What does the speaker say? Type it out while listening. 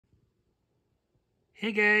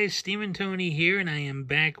Hey guys, Steve and Tony here, and I am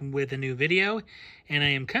back with a new video, and I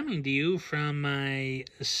am coming to you from my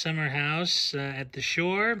summer house at the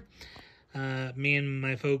shore. Me and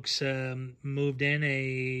my folks moved in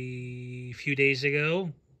a few days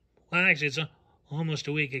ago. Well, actually, it's almost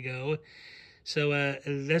a week ago. So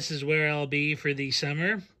this is where I'll be for the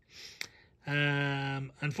summer.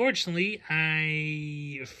 Unfortunately,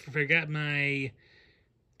 I forgot my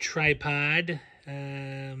tripod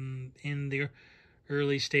in the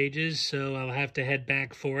early stages, so I'll have to head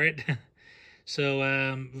back for it. So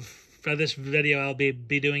for this video, I'll be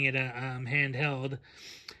doing it handheld.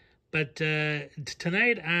 But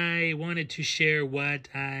tonight, I wanted to share what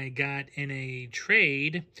I got in a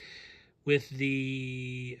trade with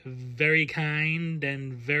the very kind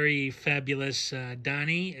and very fabulous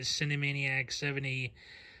Donny, Cinemaniac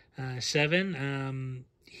 77.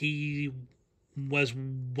 He was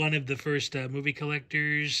one of the first movie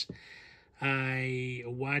collectors I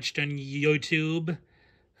watched on YouTube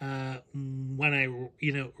when I,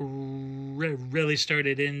 really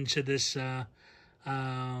started into this,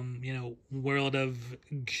 world of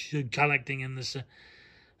collecting and this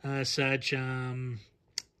such. And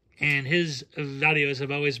his videos have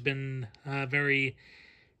always been very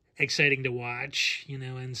exciting to watch,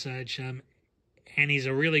 and such. And he's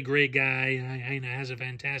a really great guy. Has a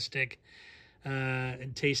fantastic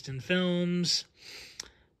taste in films.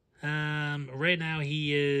 Right now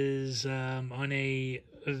he is on a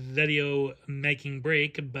video making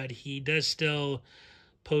break, but he does still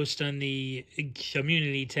post on the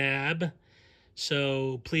community tab.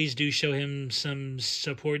 So please do show him some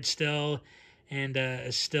support still, and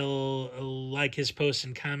still like his posts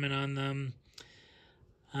and comment on them.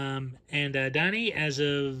 And Donny, as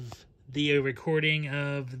of the recording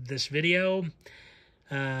of this video,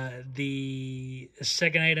 the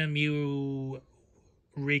second item you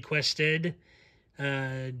requested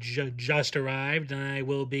just arrived, and I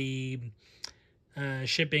will be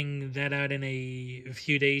shipping that out in a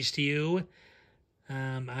few days to you.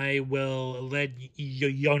 I will let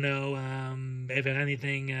you know if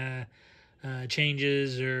anything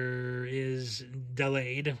changes or is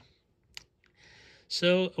delayed.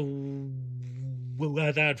 So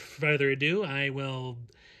without further ado, I will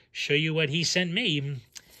show you what he sent me,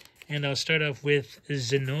 and I'll start off with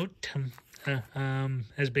Zenot.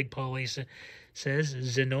 As Big Paulie says,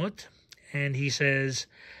 Zenot, and he says,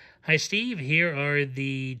 "Hi Steve, here are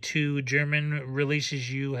the 2 German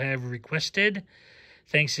releases you have requested.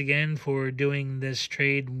 Thanks again for doing this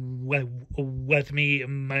trade with me,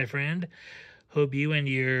 my friend. Hope you and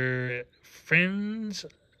your friends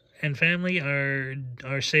and family are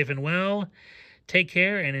safe and well. Take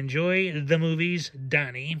care and enjoy the movies,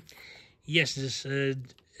 Donny." Yes, this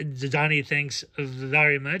Donny, thanks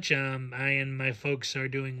very much. I and my folks are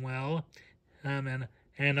doing well, and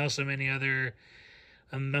also many other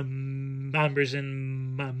members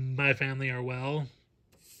in my family are well.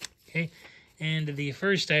 Okay, and the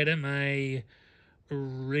first item I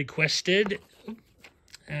requested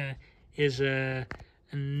is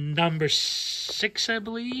number 6, I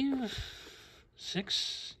believe.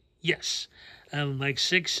 6, yes, like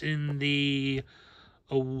 6 in the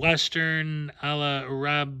Western a la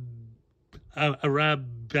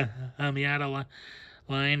Arabiata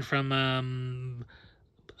line from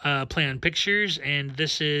Planned Pictures, and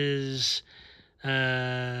this is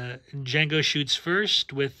Django Shoots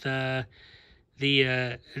First with the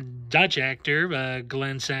Dutch actor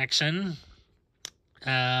Glenn Saxon,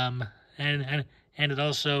 and it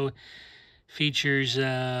also features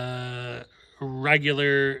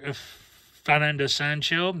regular Fernando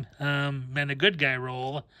Sancho in a good guy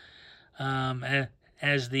role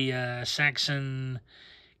as the Saxon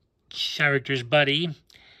character's buddy,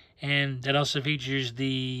 and it also features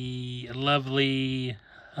the lovely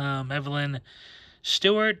Evelyn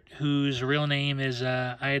Stewart, whose real name is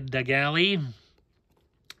Ida Galley,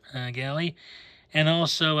 and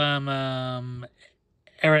also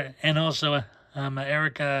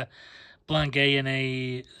Erica Blanque in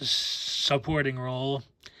a supporting role.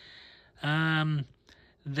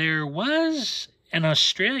 There was an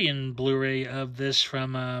Australian Blu-ray of this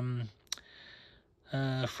from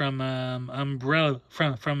Umbrella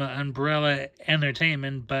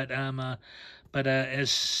Entertainment, but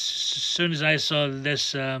as soon as I saw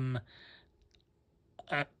this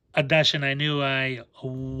edition, I knew I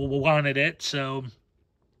wanted it. So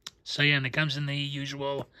yeah, and it comes in the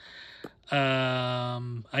usual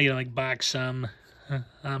like box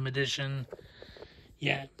edition.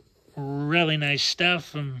 Yeah, really nice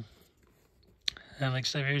stuff. Like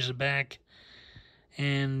stuff, here's the back,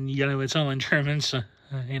 and it's all in German, so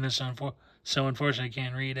so unfortunately I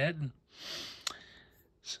can't read it.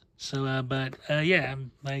 So, yeah,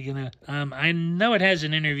 like, I know it has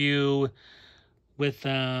an interview with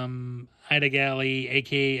Ida Galley,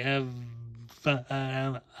 aka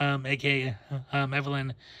aka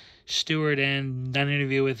Evelyn Stewart, and an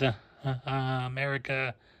interview with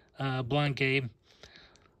Erica Blanque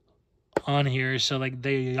on here. So like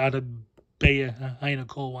they ought to be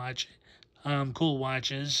cool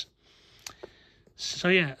watches. So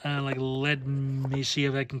yeah, like let me see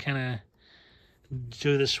if I can kind of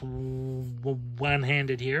do this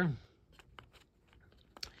one-handed here.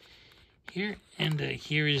 Here, and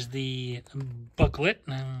here is the booklet.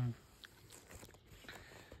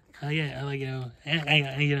 Yeah, I like,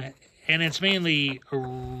 and it's mainly,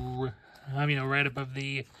 right above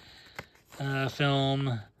the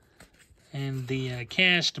film and the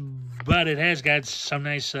cast, but it has got some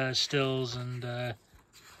nice stills and,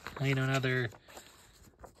 and other,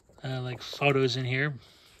 like, photos in here.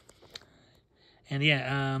 And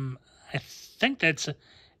yeah, I think that's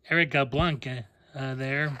Erica Blanca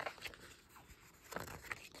there.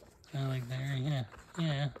 Like there,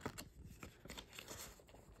 yeah.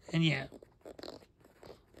 And yeah,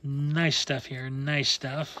 nice stuff here, nice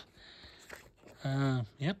stuff.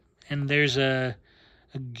 Yep, and there's a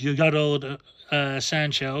good old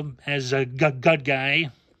Sancho as a good guy,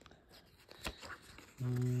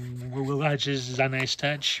 which is a nice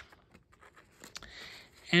touch.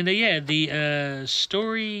 And yeah, the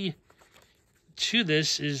story to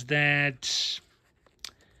this is that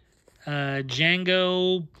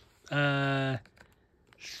Django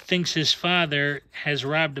thinks his father has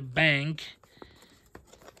robbed a bank,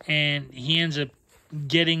 and he ends up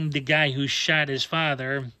getting the guy who shot his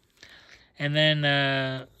father, and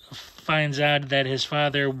then finds out that his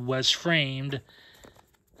father was framed,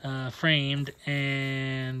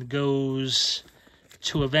 and goes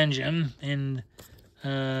to avenge him and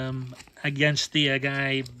against the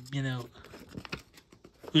guy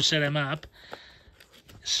who set him up.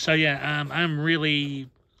 So yeah, I'm really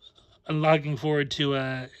looking forward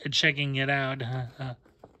to checking it out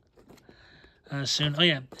soon. Oh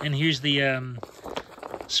yeah, and here's the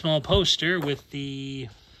small poster with the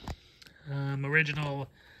original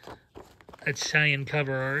Italian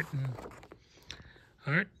cover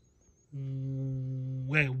art,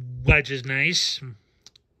 which is nice.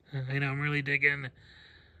 I'm really digging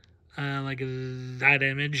like that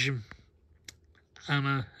image.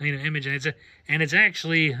 Image, and it's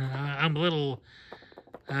actually I'm a little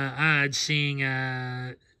odd seeing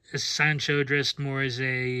Sancho dressed more as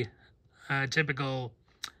a typical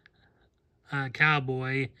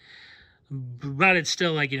cowboy, but it's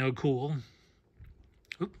still like cool.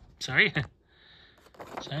 Oop, sorry.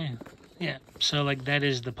 Yeah. So like that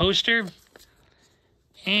is the poster,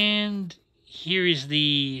 and here is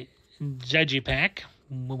the Judgy Pack,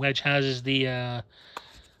 which houses the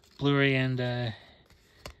Blu-ray and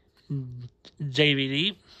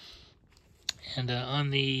DVD. And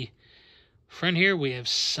on the front here, we have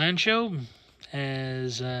Sancho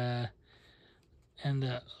as, oh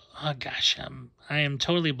gosh, I am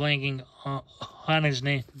totally blanking on his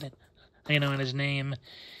name, on his name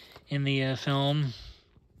in the film.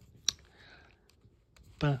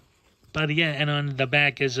 But yeah, and on the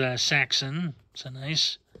back is Saxon, so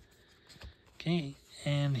nice. Okay,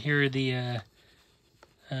 and here are the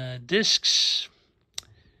discs.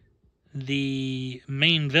 The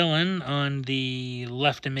main villain on the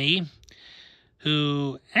left of me,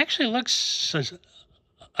 who actually looks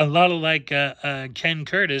a lot like Ken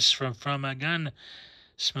Curtis from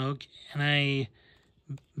Gunsmoke, and I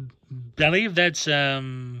believe that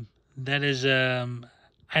is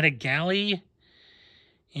Ida Galley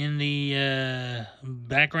in the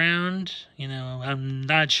background. I'm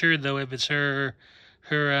not sure though if it's her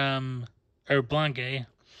or Blanque,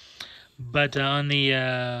 but on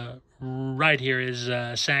the right here is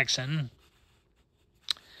Saxon.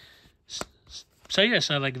 So yeah,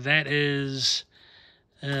 so like that is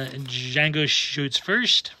Django Shoots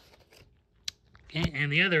First. Okay,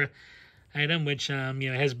 and the other item, which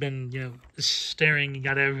has been staring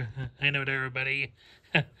at everybody,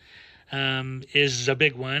 is a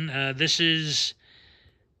big one. This is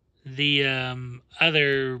the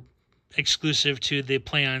other exclusive to the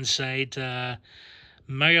Play On site.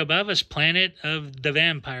 Mario Bava's Planet of the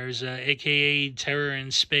Vampires, a.k.a. Terror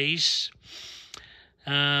in Space.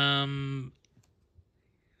 There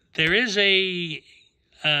is a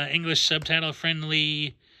English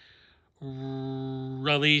subtitle-friendly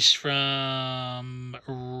release from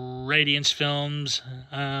Radiance Films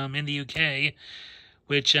in the UK,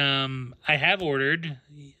 which I have ordered.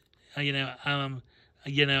 I am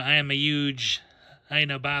a huge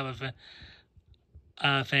Bava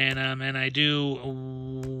fan, and I do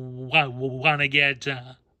want to get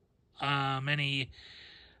many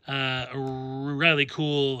really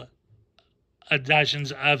cool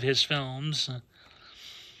adaptations of his films,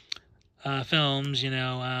 but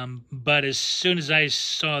as soon as I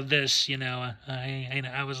saw this,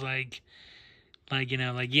 I was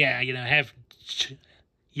yeah, have to,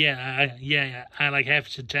 I like have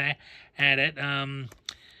to add it.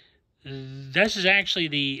 This is actually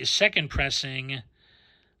the second pressing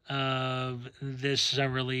of this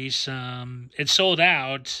release. It sold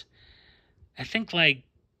out, I think, like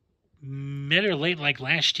mid or late like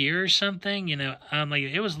last year or something.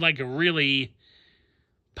 It was like a really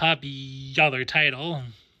popular title.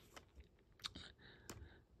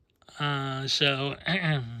 So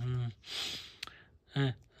yeah,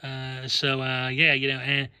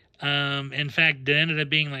 and in fact, it ended up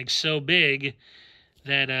being like so big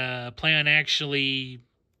that Plan actually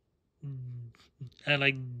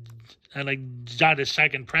got a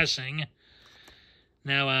second pressing.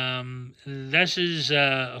 Now, this is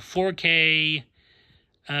 4K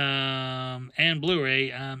and Blu-ray,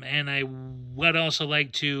 and I would also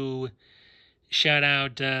like to shout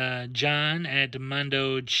out John at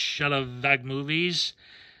Mundo Chalavag Movies.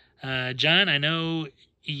 John, I know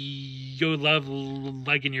you love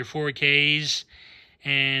liking your 4Ks,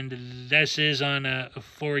 and this is on a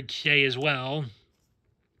 4K as well.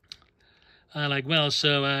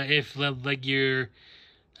 So if you're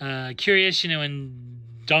curious, and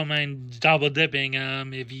don't mind double dipping,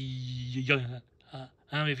 if you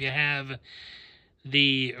have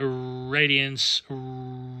the Radiance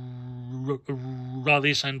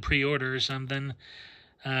release on pre-order or something,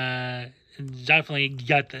 definitely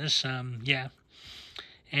get this. Yeah,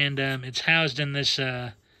 and it's housed in this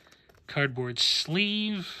cardboard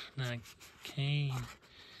sleeve. Okay.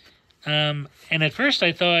 And at first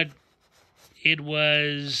I thought it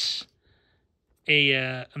was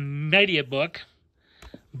a media book,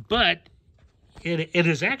 but it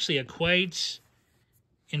is actually a quite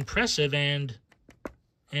impressive and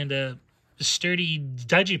a sturdy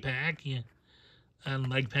digipack. Yeah,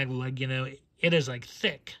 it is like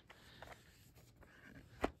thick,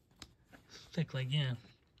 yeah.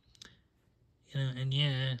 And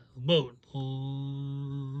yeah, whoa,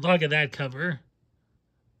 look at that cover,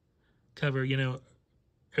 her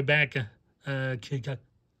back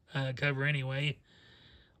cover anyway.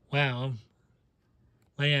 Wow.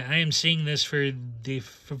 Well, yeah, I am seeing this for the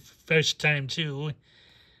first time too.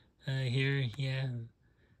 Here, yeah,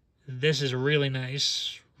 this is really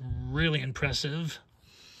nice, really impressive.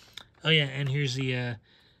 Oh yeah, and here's the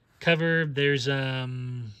cover. There's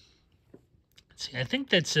let's see, I think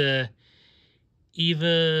that's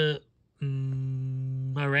Eva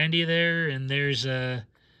Morandi there, and there's let's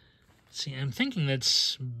see, I'm thinking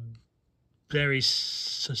that's Barry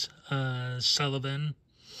Sullivan.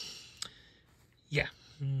 Yeah.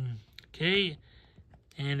 Okay.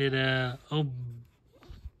 And it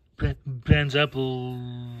bends up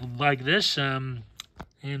like this. And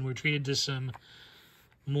we're treated to some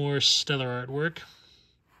more stellar artwork.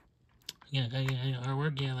 Yeah,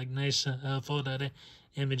 artwork. Yeah, like nice fold-out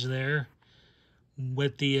image there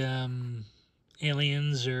with the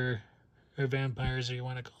aliens or vampires, or you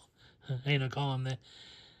want to call them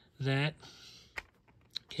that.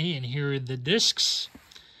 Okay, and here are the discs.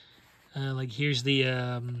 Here's the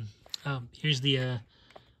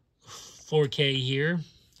 4K here,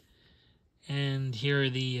 and here are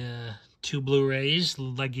the 2 Blu-rays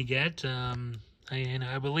like you get.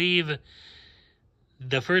 I believe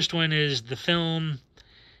the first one is the film,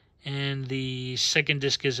 and the second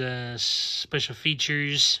disc is special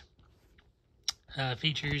features. I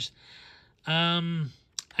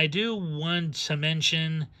do want to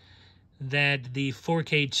mention that the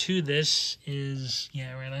 4K to this is,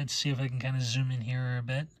 yeah, right, let's see if I can kind of zoom in here a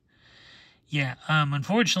bit. Yeah,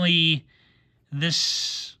 unfortunately,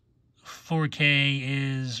 this 4K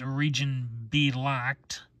is region B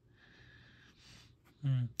locked.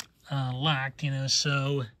 Locked,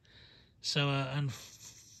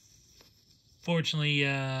 unfortunately,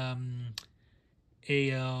 a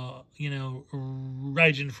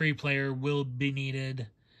region free player will be needed.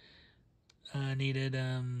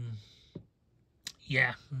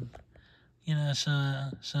 Yeah,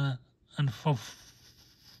 so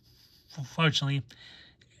unfortunately,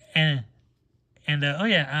 and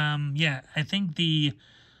yeah, I think the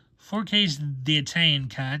 4K is the Italian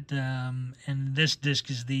cut, and this disc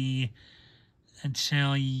is the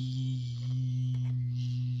Italian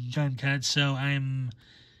cut, so I'm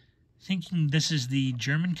thinking this is the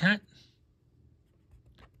German cut.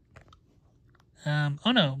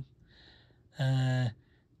 Oh no,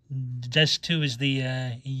 disc 2 is the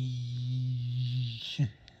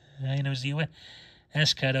it's the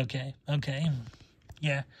U.S. cut. Okay.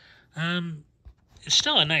 Yeah. It's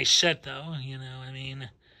still a nice set, though. I mean,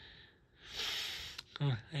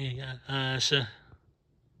 yeah. So,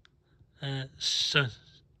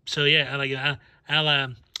 yeah.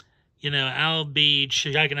 I'll be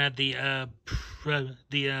checking out the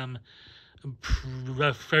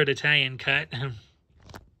preferred Italian cut.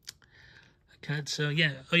 So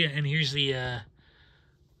yeah. Oh yeah, and here's the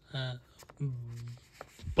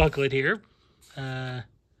booklet here. And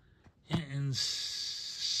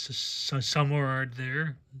some more art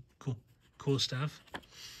there. Cool stuff.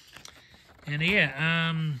 And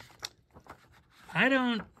yeah, I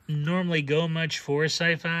don't normally go much for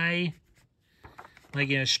sci-fi,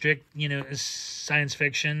 like strict science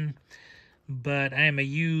fiction, but I am a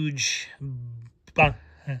huge Boba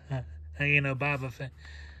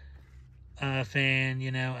fan.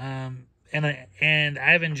 And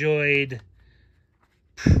I've enjoyed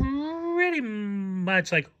pretty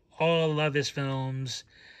much like all of his films,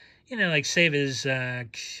 like save his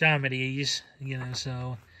comedies,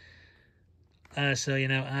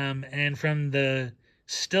 and from the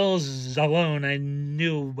stills alone, I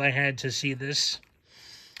knew I had to see this.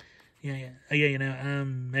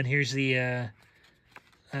 And here's the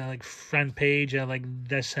like front page. Like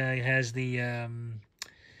this has the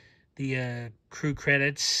crew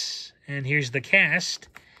credits, and here's the cast,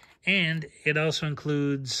 and it also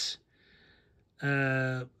includes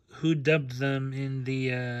who dubbed them in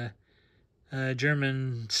the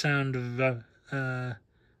German sound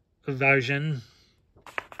version.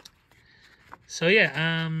 So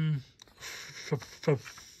yeah,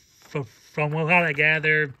 from what I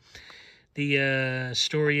gather, the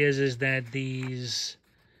story is that these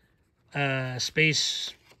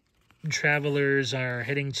space travelers are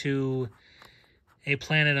heading to a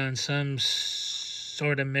planet on some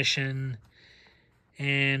sort of mission,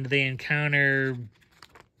 and they encounter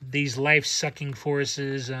these life-sucking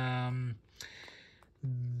forces.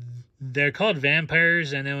 They're called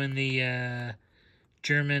vampires, I know, in the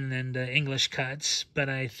German and English cuts, but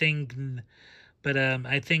I think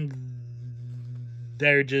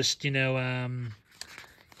they're just energy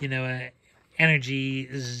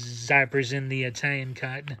zappers in the Italian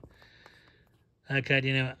cut. I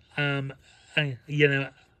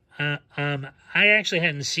actually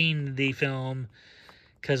hadn't seen the film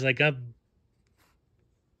because like up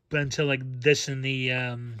until like this in the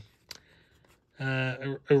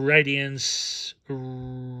Radiance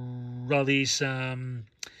release,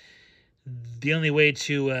 the only way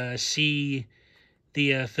to see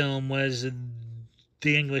the film was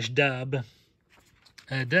the English dub,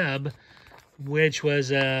 which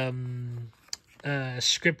was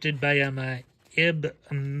scripted by Ib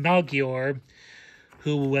Melchior,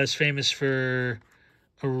 who was famous for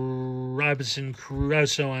Robinson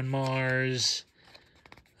Crusoe on Mars,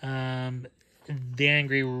 The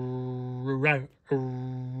Angry Red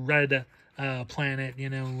Planet,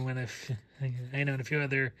 and a few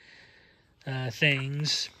other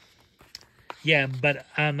things. Yeah, but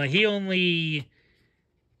he only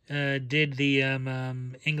did the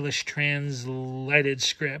English translated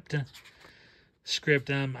script.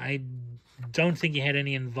 I don't think he had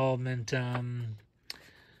any involvement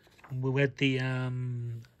with the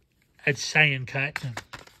Italian cut.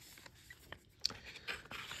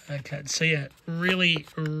 So yeah, really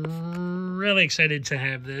excited to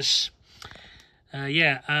have this.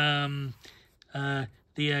 The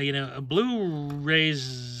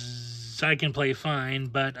Blu-rays I can play fine,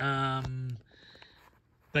 but I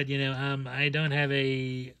don't have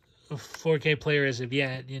a 4K player as of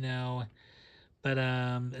yet, but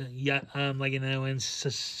and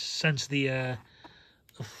since the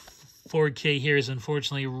 4K here is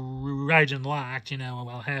unfortunately region locked,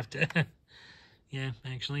 I'll have to yeah,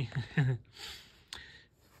 actually.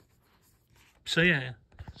 So yeah,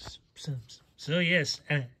 so yes,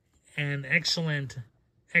 an excellent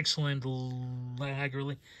lag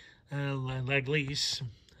release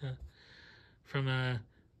from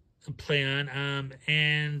Play On,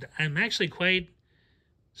 and I'm actually quite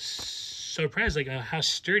surprised, like how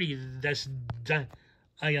sturdy this back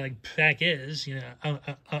is. Oh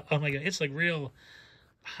my god, it's like real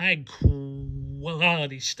high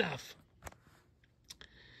quality stuff.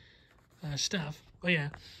 Oh yeah,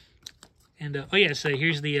 and so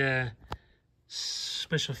here's the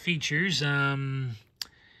special features.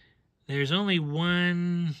 There's only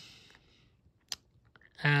one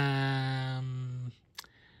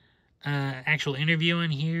actual interview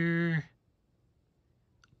in here.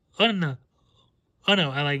 Oh no,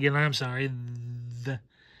 I'm sorry.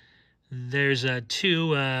 There's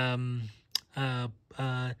two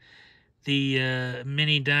the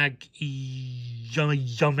mini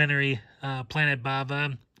documentary Planet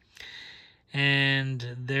Bava. And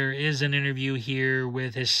there is an interview here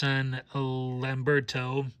with his son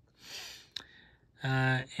Lamberto.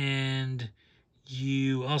 And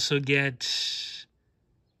you also get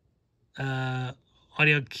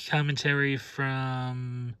audio commentary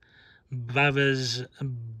from Bava's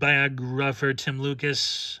biographer Tim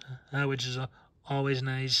Lucas, which is always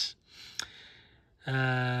nice.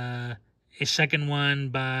 A second one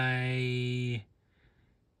by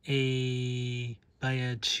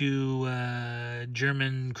two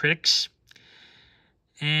German critics,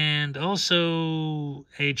 and also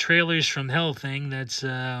a Trailers from Hell thing that's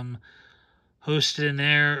hosted and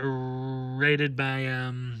narrated by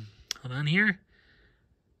hold on here,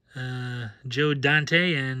 Joe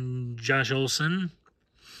Dante and Josh Olson,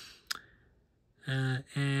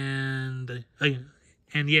 and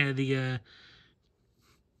yeah, the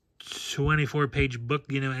 24-page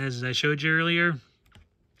book, as I showed you earlier.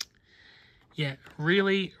 Yeah,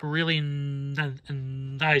 really, really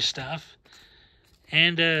nice stuff.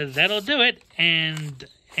 And that'll do it. And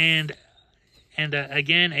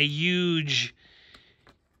again, a huge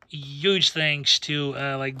thanks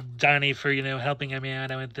to Donny for helping me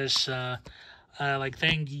out with this.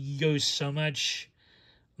 Thank you so much,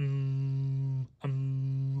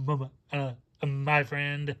 my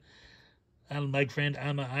friend.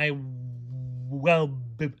 I will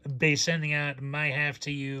be sending out my half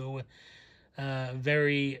to you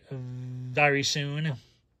very, very soon.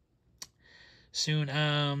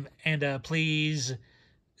 And please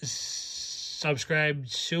subscribe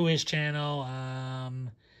to his channel.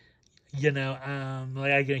 He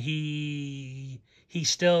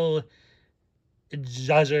still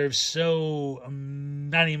deserves so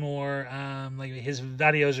many more. His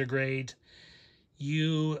videos are great.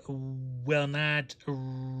 You will not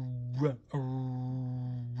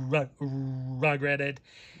regret it.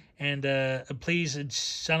 And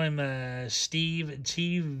please tell him Steve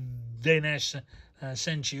T. Nash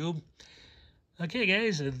sent you. Okay,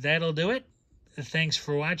 guys, that'll do it. Thanks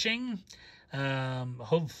for watching.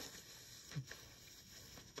 Hopefully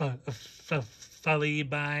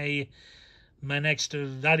by my next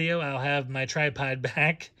video, I'll have my tripod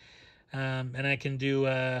back, and I can do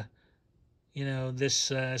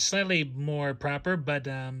this slightly more proper, but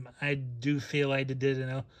I do feel I did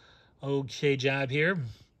an okay job here.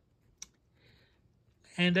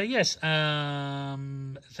 And yes,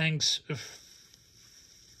 thanks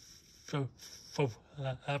for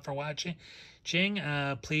watching.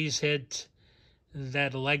 Please hit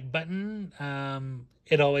that like button.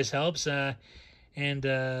 It always helps. And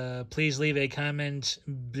please leave a comment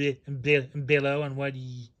below on what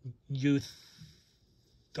you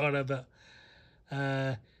thought of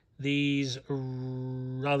these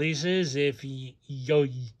releases. If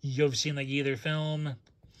you've seen either film,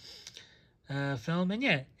 and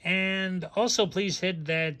yeah, and also please hit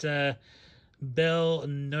that bell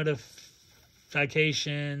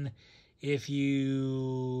notification if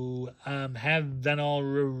you have done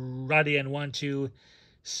already and want to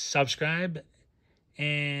subscribe.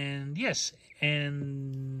 And yes,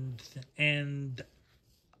 and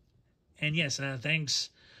yes, thanks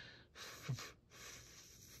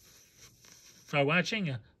for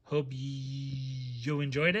watching. Hope you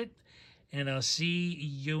enjoyed it, and I'll see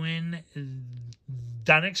you in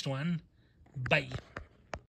the next one. Bye.